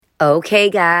Okay,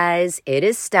 guys, it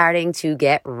is starting to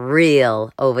get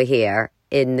real over here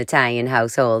in the Italian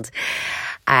household.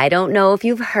 I don't know if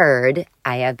you've heard,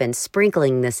 I have been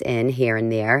sprinkling this in here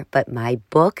and there, but my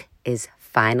book is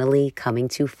finally coming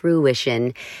to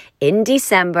fruition in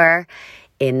December.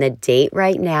 And the date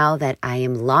right now that I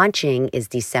am launching is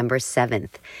December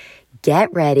 7th.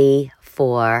 Get ready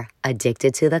for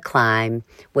Addicted to the Climb,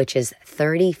 which is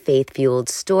 30 faith-fueled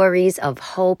stories of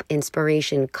hope,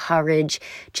 inspiration, courage,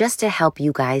 just to help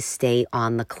you guys stay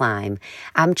on the climb.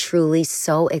 I'm truly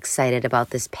so excited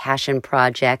about this passion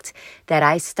project that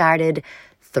I started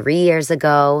 3 years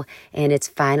ago, and it's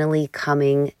finally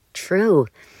coming true.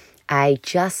 I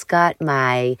just got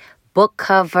my book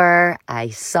cover. I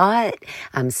saw it.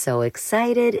 I'm so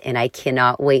excited, and I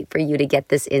cannot wait for you to get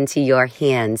this into your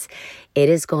hands. It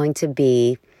is going to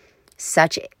be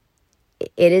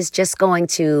it is just going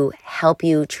to help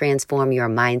you transform your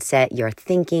mindset, your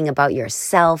thinking about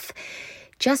yourself,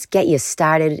 just get you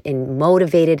started and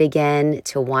motivated again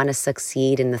to want to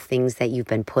succeed in the things that you've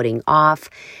been putting off,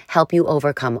 help you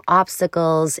overcome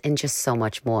obstacles, and just so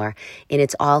much more. And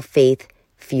it's all faith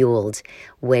fueled,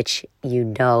 which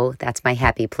that's my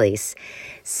happy place.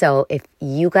 So if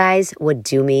you guys would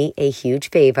do me a huge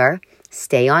favor,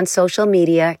 stay on social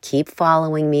media, keep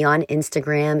following me on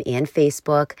Instagram and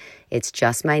Facebook. It's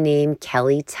just my name,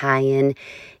 Kelly Tyan.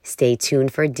 Stay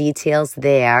tuned for details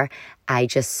there. I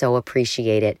just so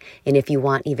appreciate it. And if you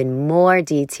want even more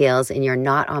details and you're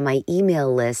not on my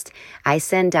email list, I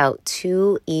send out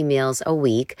 2 emails a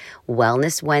week,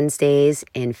 Wellness Wednesdays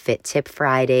and Fit Tip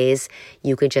Fridays.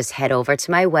 You could just head over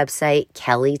to my website,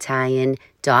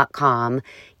 kellytyan.com,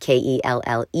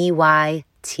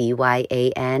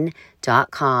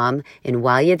 KELLEYTYAN.com. And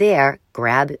while you're there,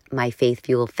 grab my Faith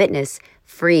Fuel Fitness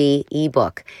free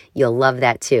ebook. You'll love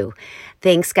that too.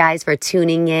 Thanks, guys, for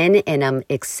tuning in, and I'm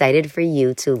excited for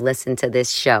you to listen to this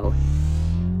show.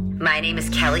 My name is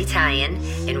Kelly Tyan,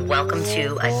 and welcome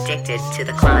to Addicted to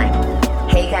the Climb.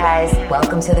 Hey, guys,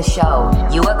 welcome to the show.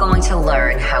 You are going to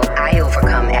learn how I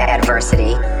overcome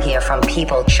adversity, hear from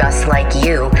people just like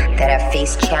you that have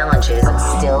faced challenges and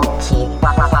still keep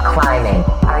climbing.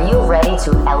 Are you ready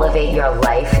to elevate your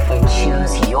life and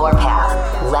choose your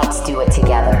path? Let's do it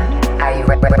together. Are you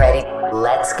ready?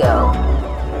 Let's go.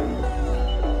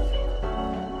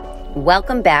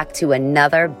 Welcome back to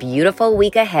another beautiful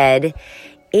week ahead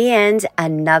and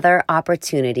another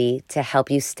opportunity to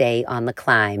help you stay on the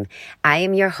climb. I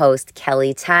am your host,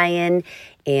 Kelly Tyan,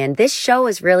 and this show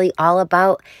is really all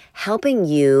about helping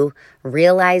you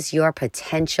realize your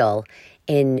potential.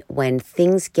 And when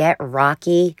things get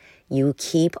rocky, you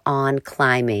keep on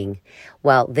climbing.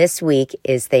 Well, this week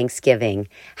is Thanksgiving.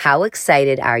 How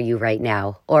excited are you right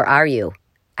now? Or are you?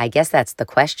 I guess that's the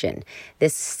question.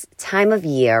 This time of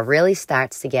year really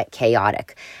starts to get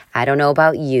chaotic. I don't know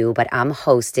about you, but I'm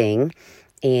hosting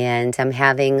and I'm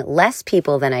having less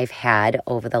people than I've had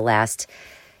over the last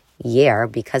year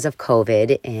because of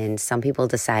COVID, and some people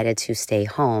decided to stay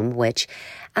home, which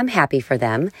I'm happy for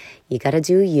them. You got to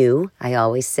do you. I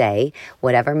always say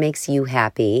whatever makes you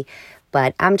happy.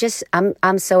 But I'm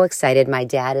so excited. My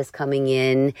dad is coming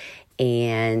in,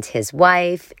 and his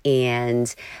wife,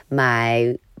 and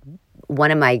one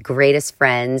of my greatest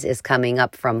friends is coming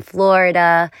up from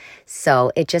Florida. So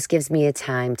it just gives me a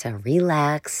time to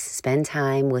relax, spend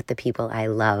time with the people I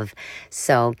love.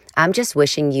 So I'm just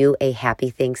wishing you a happy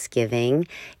Thanksgiving,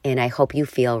 and I hope you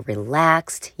feel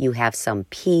relaxed. You have some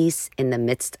peace in the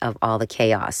midst of all the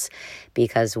chaos,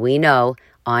 because we know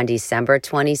on December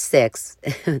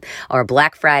 26th, or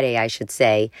Black Friday, I should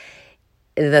say,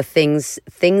 the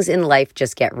things in life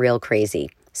just get real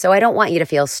crazy. So I don't want you to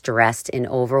feel stressed and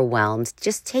overwhelmed.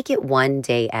 Just take it one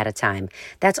day at a time.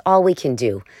 That's all we can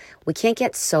do. We can't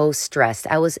get so stressed.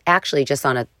 I was actually just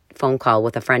on a phone call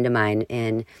with a friend of mine,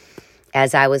 and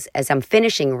as I'm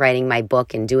finishing writing my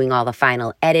book and doing all the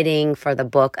final editing for the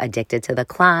book, Addicted to the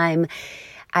Climb,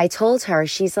 I told her,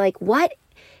 she's like, what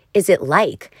is it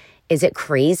like? Is it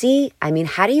crazy? I mean,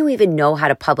 how do you even know how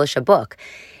to publish a book?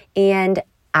 And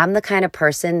I'm the kind of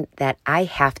person that I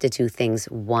have to do things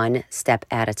one step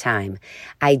at a time.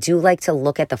 I do like to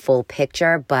look at the full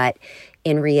picture, but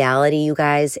in reality, you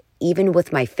guys, even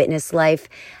with my fitness life,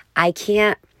 I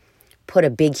can't put a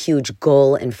big, huge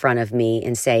goal in front of me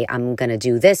and say, I'm going to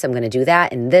do this, I'm going to do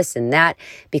that, and this and that,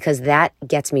 because that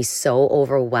gets me so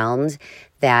overwhelmed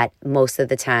that most of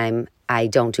the time I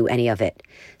don't do any of it.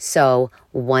 So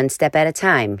one step at a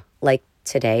time. Like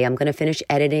today, I'm going to finish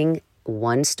editing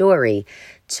one story.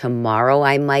 Tomorrow,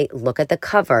 I might look at the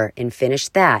cover and finish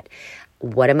that.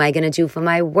 What am I going to do for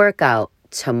my workout?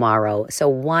 tomorrow. So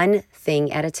one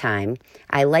thing at a time.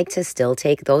 I like to still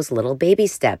take those little baby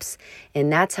steps.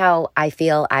 And that's how I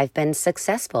feel I've been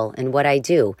successful in what I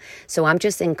do. So I'm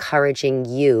just encouraging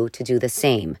you to do the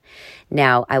same.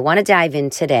 Now, I want to dive in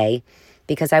today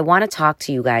because I want to talk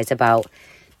to you guys about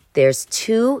there's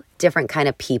two different kind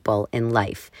of people in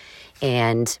life.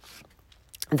 And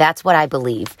that's what I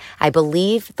believe. I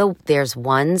believe there's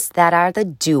ones that are the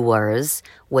doers,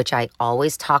 which I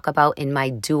always talk about in my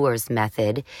doers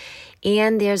method.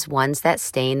 And there's ones that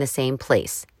stay in the same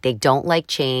place. They don't like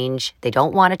change. They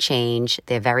don't want to change.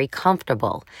 They're very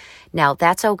comfortable. Now,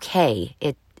 that's okay.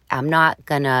 I'm not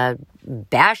going to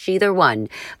bash either one,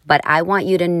 but I want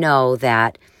you to know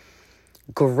that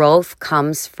growth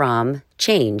comes from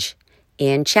change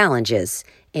and challenges.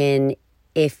 And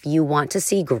if you want to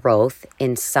see growth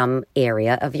in some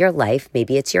area of your life,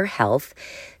 maybe it's your health,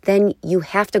 then you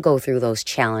have to go through those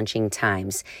challenging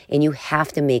times and you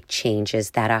have to make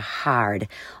changes that are hard,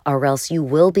 or else you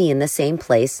will be in the same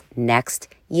place next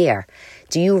year.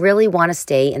 Do you really want to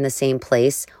stay in the same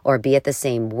place or be at the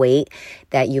same weight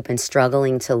that you've been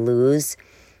struggling to lose?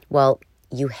 Well,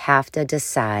 you have to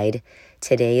decide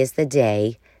today is the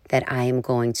day that I am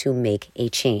going to make a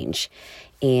change.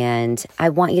 And I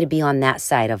want you to be on that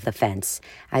side of the fence.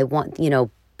 I want,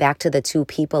 back to the two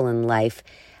people in life,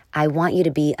 I want you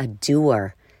to be a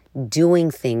doer, doing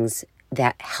things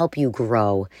that help you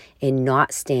grow and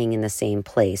not staying in the same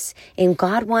place. And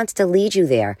God wants to lead you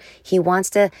there. He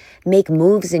wants to make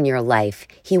moves in your life.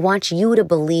 He wants you to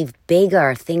believe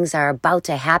bigger things are about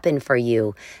to happen for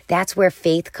you. That's where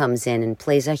faith comes in and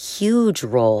plays a huge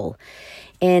role.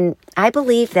 And I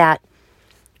believe that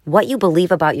what you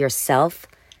believe about yourself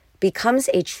becomes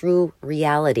a true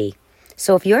reality.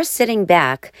 So if you're sitting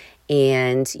back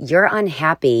and you're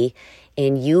unhappy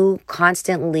and you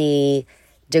constantly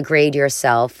degrade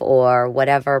yourself or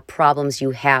whatever problems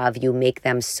you have, you make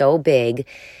them so big,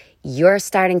 you're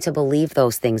starting to believe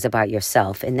those things about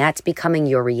yourself, and that's becoming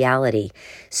your reality.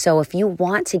 So if you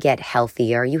want to get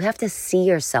healthier, you have to see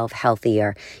yourself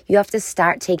healthier. You have to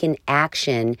start taking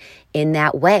action in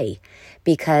that way,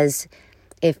 because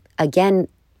if, again,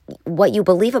 what you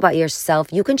believe about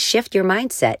yourself, you can shift your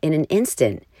mindset in an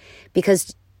instant.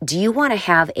 Because do you want to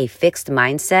have a fixed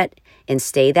mindset and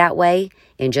stay that way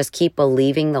and just keep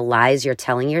believing the lies you're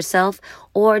telling yourself?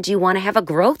 Or do you want to have a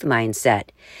growth mindset?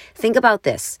 Think about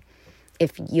this.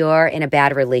 If you're in a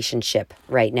bad relationship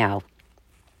right now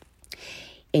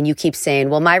and you keep saying,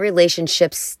 well, my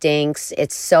relationship stinks,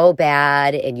 it's so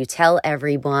bad, and you tell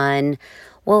everyone,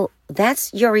 well,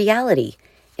 that's your reality.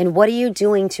 And what are you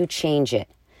doing to change it?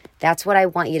 That's what I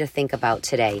want you to think about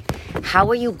today. How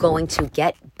are you going to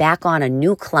get back on a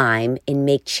new climb and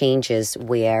make changes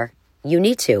where you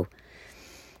need to?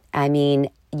 I mean,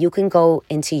 you can go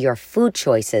into your food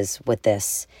choices with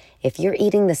this. If you're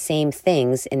eating the same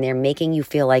things and they're making you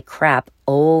feel like crap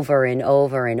over and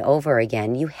over and over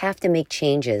again, you have to make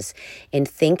changes and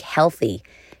think healthy.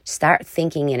 Start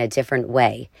thinking in a different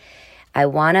way. I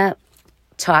want to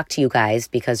talk to you guys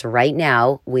because right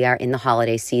now we are in the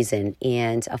holiday season,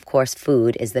 and of course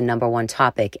food is the number one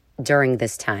topic during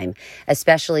this time,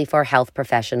 especially for health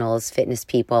professionals, fitness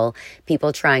people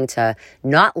trying to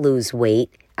not lose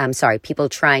weight. People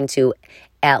trying to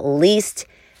at least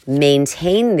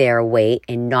maintain their weight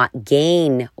and not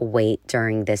gain weight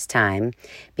during this time,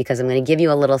 because I'm going to give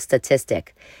you a little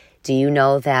statistic. Do you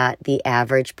know that the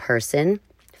average person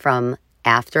from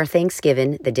after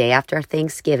Thanksgiving, the day after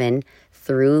Thanksgiving,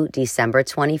 through December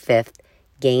 25th,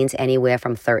 gains anywhere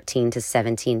from 13 to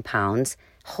 17 pounds?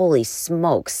 Holy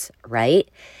smokes, right?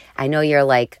 I know you're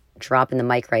like dropping the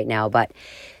mic right now, but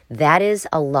that is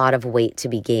a lot of weight to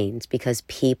be gained because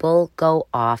people go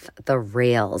off the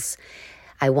rails.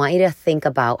 I want you to think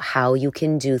about how you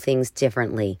can do things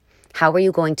differently. How are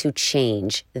you going to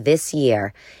change this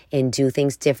year and do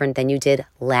things different than you did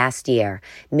last year?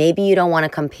 Maybe you don't want to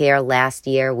compare last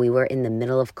year. We were in the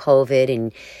middle of COVID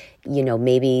and,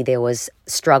 maybe there was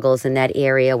struggles in that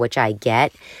area, which I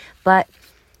get. But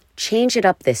change it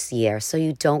up this year so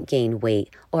you don't gain weight,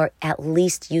 or at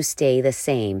least you stay the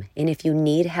same. And if you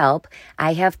need help,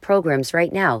 I have programs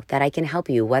right now that I can help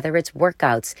you, whether it's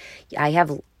workouts. I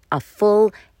have a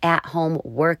full at-home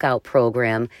workout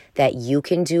program that you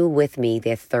can do with me.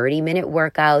 They're 30-minute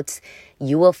workouts.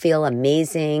 You will feel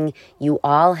amazing. You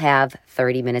all have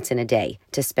 30 minutes in a day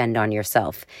to spend on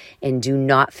yourself. And do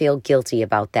not feel guilty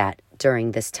about that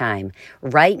during this time.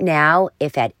 Right now,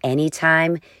 if at any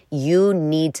time you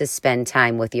need to spend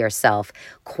time with yourself,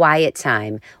 quiet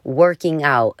time, working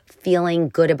out, feeling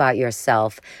good about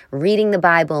yourself, reading the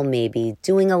Bible maybe,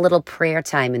 doing a little prayer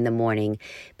time in the morning,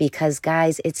 because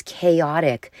guys, it's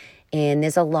chaotic And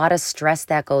there's a lot of stress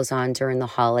that goes on during the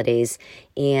holidays.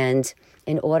 And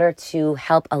in order to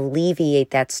help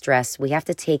alleviate that stress, we have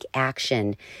to take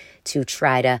action to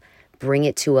try to bring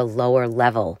it to a lower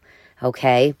level,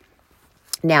 okay?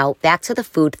 Now, back to the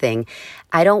food thing.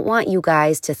 I don't want you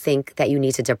guys to think that you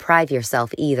need to deprive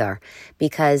yourself either,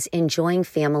 because enjoying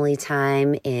family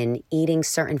time and eating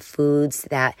certain foods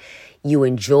that you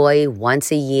enjoy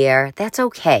once a year, that's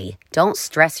okay. Don't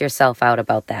stress yourself out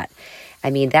about that.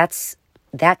 I mean,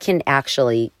 that can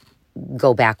actually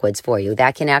go backwards for you.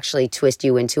 That can actually twist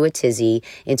you into a tizzy,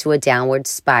 into a downward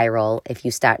spiral if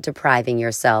you start depriving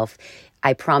yourself.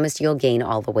 I promise you'll gain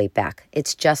all the weight back.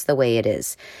 It's just the way it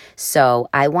is. So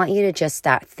I want you to just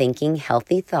start thinking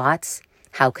healthy thoughts.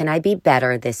 How can I be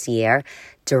better this year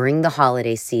during the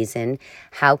holiday season?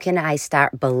 How can I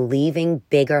start believing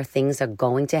bigger things are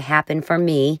going to happen for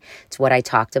me? It's what I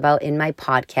talked about in my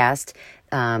podcast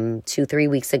 2-3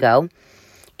 weeks ago.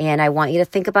 And I want you to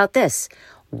think about this.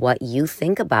 What you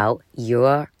think about,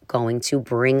 you're going to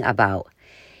bring about.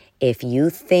 If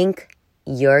you think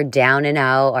you're down and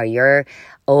out or you're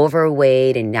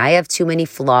overweight and I have too many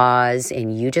flaws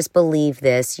and you just believe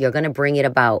this, you're going to bring it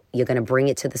about. You're going to bring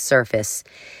it to the surface.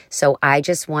 So I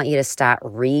just want you to start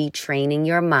retraining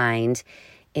your mind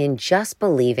in just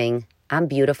believing I'm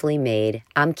beautifully made.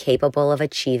 I'm capable of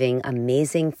achieving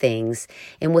amazing things.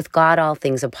 And with God, all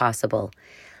things are possible.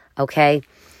 Okay?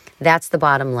 That's the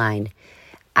bottom line.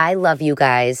 I love you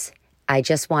guys. I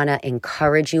just want to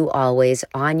encourage you always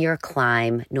on your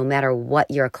climb, no matter what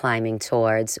you're climbing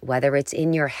towards, whether it's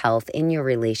in your health, in your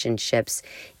relationships,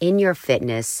 in your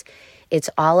fitness. It's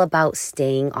all about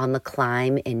staying on the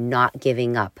climb and not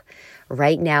giving up.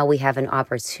 Right now, we have an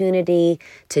opportunity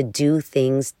to do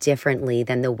things differently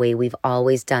than the way we've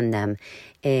always done them.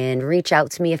 And reach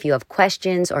out to me if you have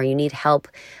questions or you need help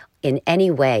in any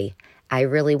way. I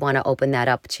really want to open that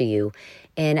up to you.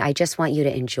 And I just want you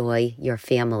to enjoy your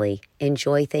family.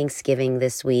 Enjoy Thanksgiving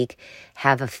this week.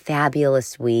 Have a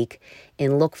fabulous week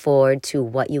and look forward to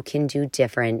what you can do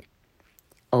different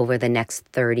over the next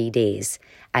 30 days.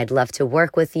 I'd love to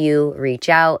work with you. Reach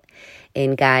out.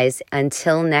 And guys,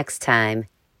 until next time,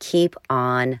 keep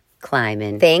on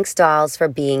climbing. Thanks, dolls, for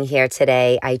being here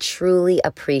today. I truly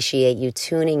appreciate you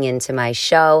tuning into my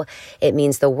show. It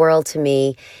means the world to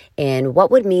me. And what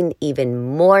would mean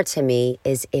even more to me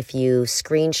is if you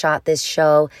screenshot this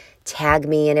show, tag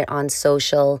me in it on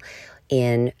social,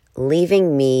 and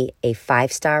leaving me a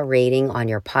 5-star rating on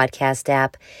your podcast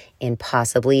app, and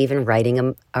possibly even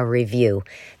writing a review.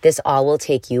 This all will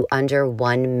take you under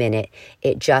 1 minute.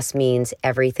 It just means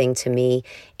everything to me,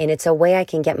 and it's a way I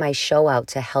can get my show out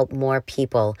to help more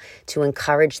people, to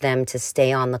encourage them to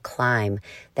stay on the climb.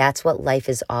 That's what life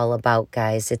is all about,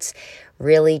 guys. It's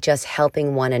really just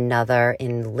helping one another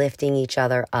and lifting each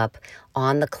other up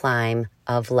on the climb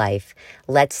of life.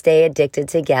 Let's stay addicted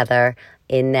together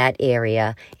in that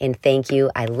area. And thank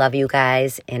you. I love you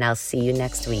guys, and I'll see you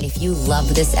next week. If you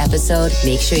love this episode,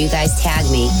 make sure you guys tag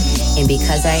me. And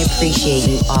because I appreciate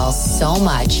you all so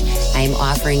much, I am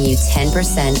offering you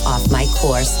 10% off my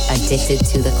course, Addicted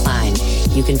to the Climb.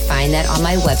 You can find that on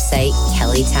my website,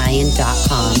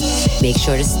 kellytyan.com. Make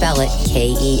sure to spell it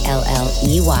KELLEYTYAN.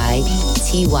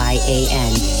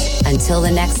 Until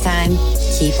the next time,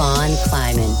 keep on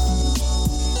climbing.